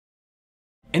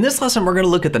In this lesson, we're going to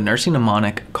look at the nursing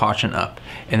mnemonic caution up.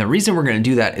 And the reason we're going to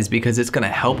do that is because it's going to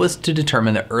help us to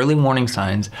determine the early warning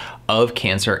signs of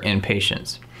cancer in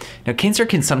patients. Now, cancer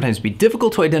can sometimes be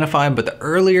difficult to identify, but the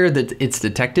earlier that it's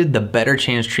detected, the better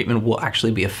chance treatment will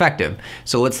actually be effective.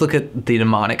 So let's look at the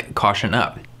mnemonic caution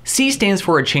up. C stands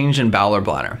for a change in bowel or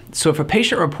bladder. So if a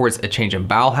patient reports a change in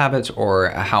bowel habits or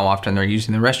how often they're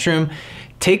using the restroom,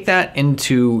 take that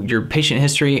into your patient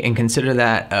history and consider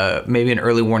that maybe an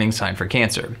early warning sign for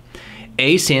cancer.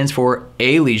 A stands for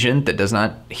a lesion that does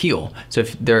not heal. So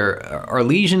if there are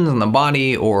lesions on the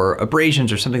body or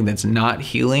abrasions or something that's not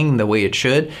healing the way it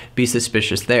should, be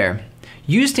suspicious there.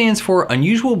 U stands for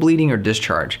unusual bleeding or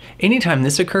discharge. Anytime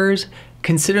this occurs,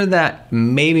 consider that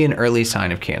maybe an early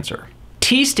sign of cancer.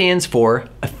 T stands for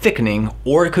a thickening,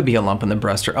 or it could be a lump in the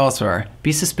breast or elsewhere.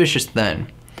 Be suspicious then.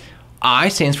 I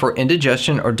stands for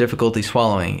indigestion or difficulty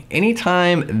swallowing.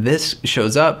 Anytime this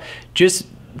shows up, just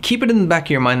keep it in the back of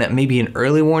your mind that may be an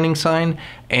early warning sign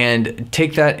and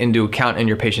take that into account in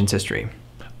your patient's history.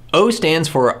 O stands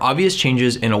for obvious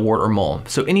changes in a wart or mole.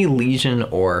 So any lesion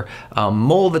or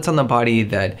mole that's on the body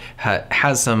that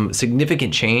has some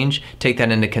significant change, take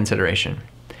that into consideration.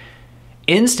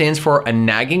 N stands for a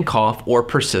nagging cough or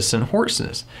persistent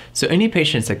hoarseness. So any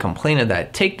patients that complain of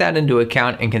that, take that into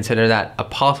account and consider that a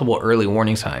possible early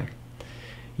warning sign.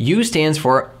 U stands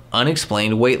for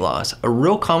unexplained weight loss. A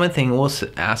real common thing we'll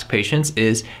ask patients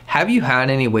is, have you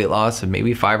had any weight loss of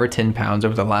maybe 5 or 10 pounds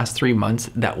over the last 3 months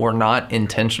that were not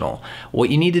intentional? What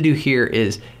you need to do here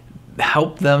is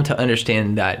help them to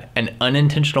understand that an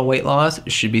unintentional weight loss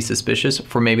should be suspicious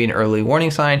for maybe an early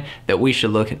warning sign that we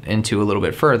should look into a little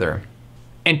bit further.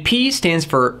 And P stands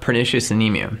for pernicious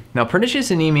anemia. Now, pernicious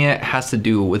anemia has to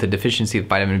do with a deficiency of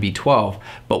vitamin B12,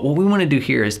 but what we want to do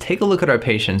here is take a look at our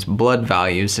patient's blood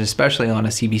values, especially on a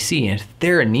CBC, and if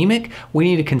they're anemic, we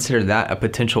need to consider that a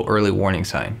potential early warning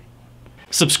sign.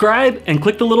 Subscribe and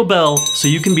click the little bell so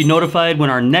you can be notified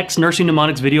when our next Nursing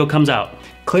Mnemonics video comes out.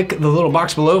 Click the little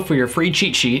box below for your free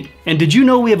cheat sheet. And did you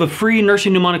know we have a free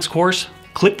Nursing Mnemonics course?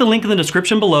 Click the link in the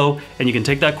description below and you can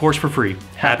take that course for free.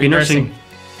 Happy nursing.